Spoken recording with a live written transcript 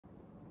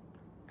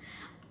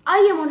I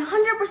am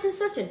 100%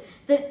 certain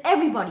that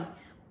everybody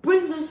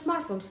brings their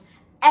smartphones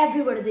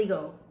everywhere they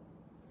go.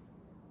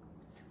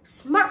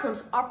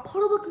 Smartphones are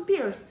portable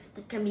computers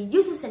that can be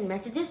used to send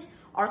messages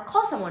or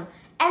call someone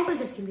and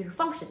process computer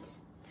functions,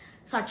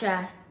 such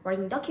as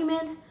writing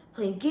documents,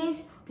 playing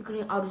games,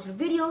 recording audios or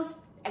videos,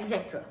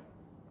 etc.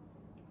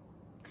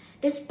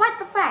 Despite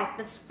the fact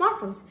that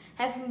smartphones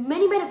have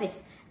many benefits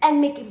and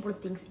make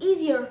important things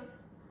easier,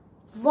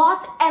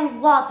 lots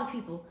and lots of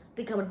people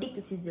become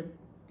addicted to them.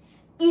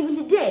 Even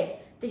today,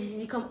 this has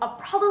become a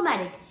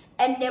problematic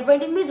and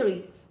never-ending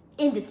misery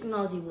in the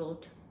technology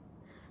world.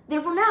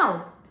 Therefore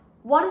now,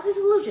 what is the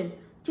solution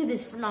to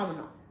this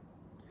phenomenon?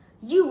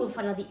 You will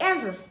find out the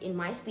answers in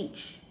my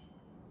speech.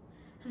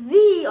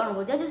 The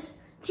honorable judges,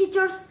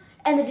 teachers,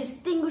 and the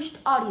distinguished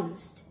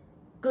audience,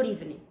 good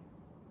evening.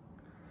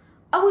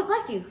 I would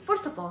like to,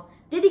 first of all,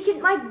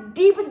 dedicate my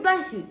deepest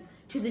gratitude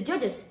to the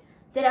judges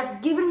that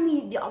have given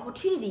me the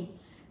opportunity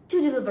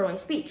to deliver my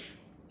speech,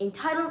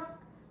 entitled,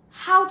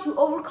 How to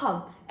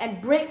Overcome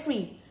and Break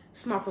Free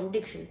Smartphone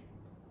Addiction.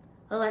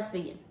 Let's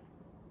begin.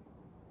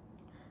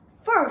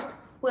 First,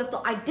 we have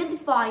to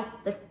identify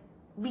the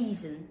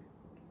reason.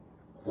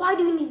 Why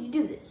do we need to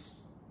do this?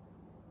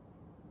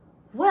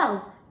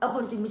 Well,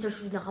 according to Mr.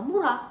 Shuji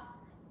Nakamura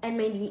and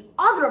many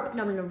other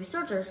phenomenal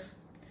researchers,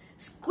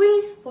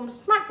 screens from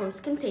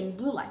smartphones contain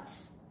blue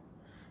lights.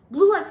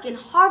 Blue lights can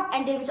harm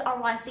and damage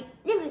our eyes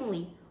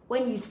significantly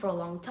when used for a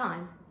long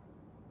time.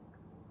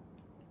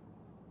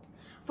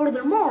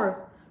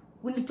 Furthermore,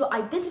 we need to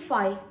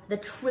identify the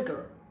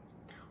trigger.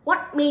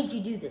 What made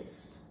you do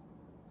this?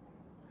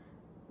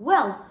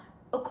 Well,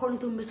 according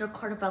to Mr.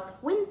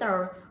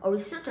 Carterfeld-Winter, a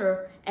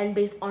researcher, and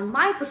based on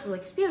my personal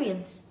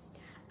experience,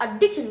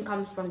 addiction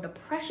comes from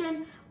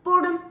depression,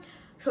 boredom,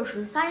 social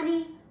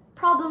anxiety,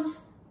 problems,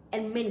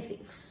 and many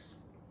things.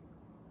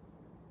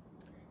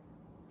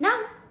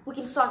 Now, we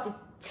can start to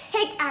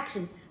take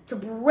action to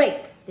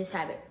break this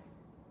habit.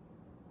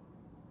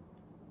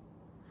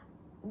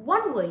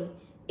 One way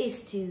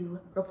is to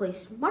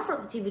replace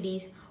smartphone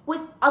activities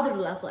with other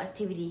level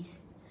activities,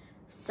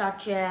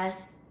 such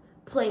as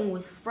playing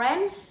with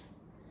friends,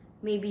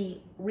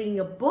 maybe reading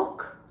a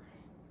book,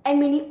 and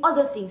many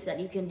other things that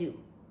you can do.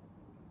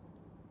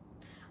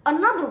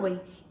 Another way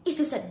is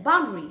to set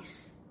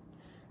boundaries,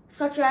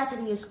 such as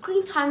setting your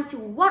screen time to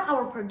 1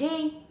 hour per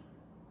day,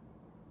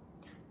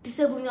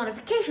 disabling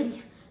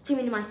notifications to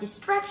minimize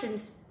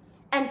distractions,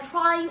 and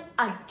trying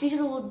a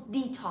digital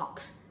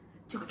detox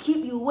to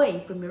keep you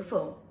away from your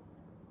phone.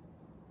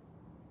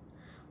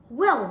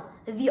 Well,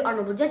 the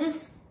honorable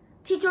judges,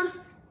 teachers,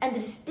 and the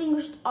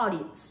distinguished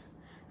audience,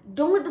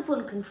 don't let the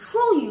phone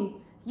control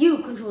you, you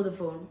control the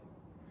phone.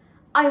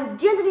 I am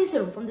Jantani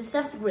Surum from the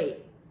 7th grade.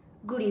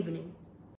 Good evening.